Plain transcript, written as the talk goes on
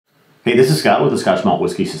Hey, this is Scott with the Scotch Malt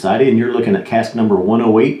Whiskey Society, and you're looking at cask number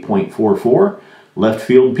 108.44, Left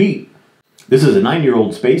Field Peat. This is a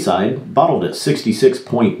 9-year-old Speyside, bottled at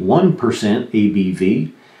 66.1%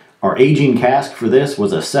 ABV. Our aging cask for this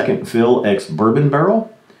was a second fill ex-bourbon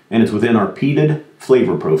barrel, and it's within our peated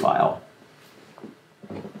flavor profile.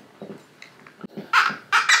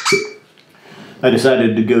 I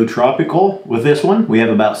decided to go tropical with this one. We have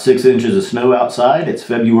about 6 inches of snow outside. It's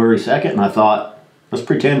February 2nd, and I thought, let's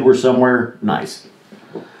pretend we're somewhere nice.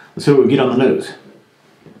 Let's see what we get on the nose.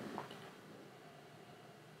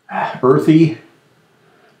 Earthy,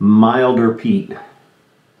 milder peat.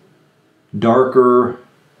 Darker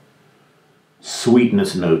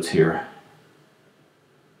sweetness notes here.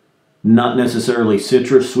 Not necessarily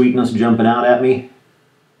citrus sweetness jumping out at me.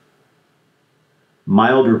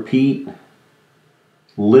 Milder peat.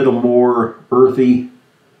 Little more earthy,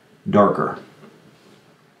 darker.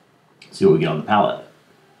 Let's see what we get on the palate.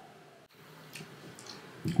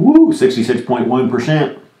 Woo,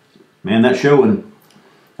 66.1%. Man, that's showing.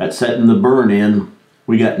 That's setting the burn in.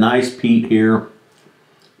 We got nice peat here.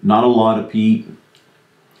 Not a lot of peat.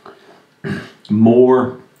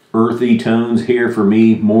 More earthy tones here for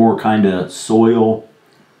me. More kind of soil.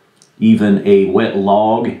 Even a wet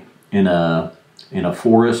log in a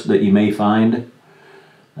forest that you may find.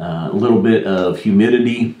 A little bit of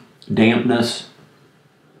humidity, dampness.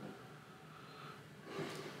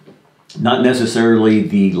 Not necessarily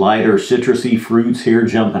the lighter citrusy fruits here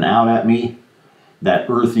jumping out at me. That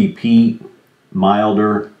earthy peat,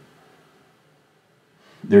 milder.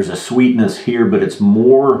 There's a sweetness here, but it's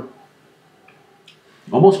more,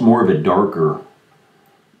 almost more of a darker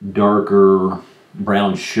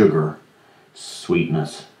brown sugar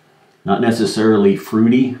sweetness. Not necessarily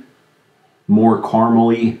fruity. More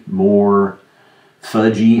caramely, more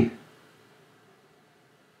fudgy.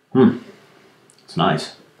 It's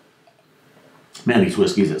nice. Man, these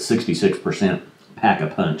whiskeys at 66% pack a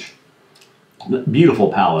punch.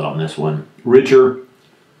 Beautiful palate on this one. Richer, a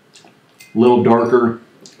little darker,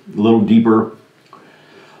 a little deeper.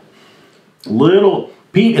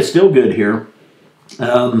 Peat is still good here.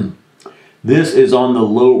 This is on the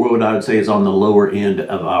low, what I would say is on the lower end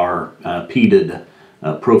of our peated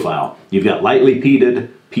profile. You've got lightly peated,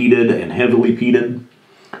 and heavily peated.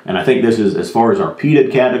 And I think this is, as far as our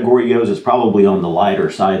peated category goes, it's probably on the lighter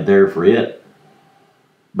side there for it.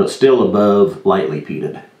 But still above lightly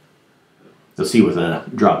peated. Let's see with a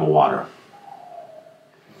drop of water.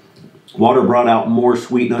 Water brought out more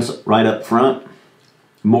sweetness right up front.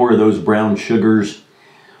 More of those brown sugars.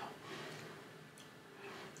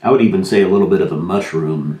 I would even say a little bit of a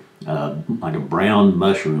mushroom, like a brown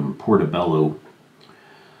mushroom, portobello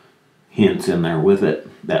hints in there with it.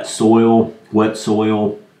 That soil, wet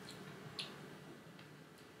soil,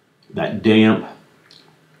 that damp,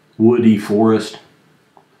 woody forest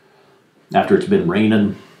after it's been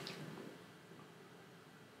raining.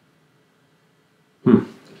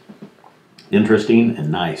 Interesting and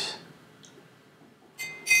nice.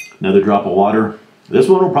 Another drop of water. This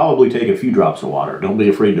one will probably take a few drops of water. Don't be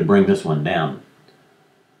afraid to bring this one down.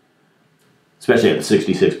 Especially at the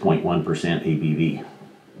 66.1% ABV.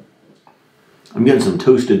 I'm getting some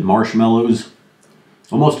toasted marshmallows.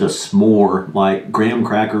 Almost a s'more, like graham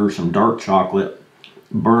crackers, some dark chocolate,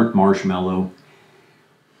 burnt marshmallow.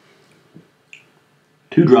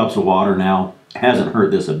 2 drops of water now. Hasn't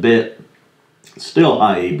hurt this a bit. Still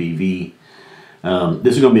high ABV.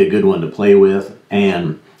 This is going to be a good one to play with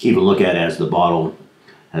and even look at as the bottle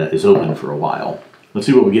is open for a while. Let's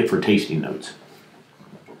see what we get for tasting notes.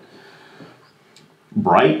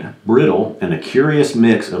 Bright, brittle, and a curious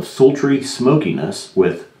mix of sultry smokiness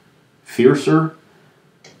with fiercer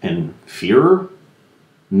and fierer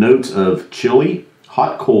notes of chili,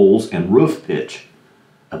 hot coals, and roof pitch.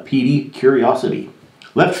 A peaty curiosity.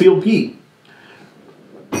 Left Field Peat.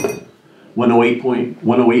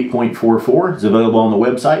 108.44 is available on the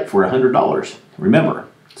website for $100. Remember,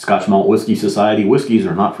 Scotch Malt Whiskey Society whiskeys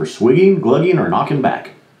are not for swigging, glugging, or knocking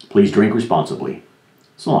back. Please drink responsibly.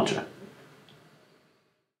 Cilantro.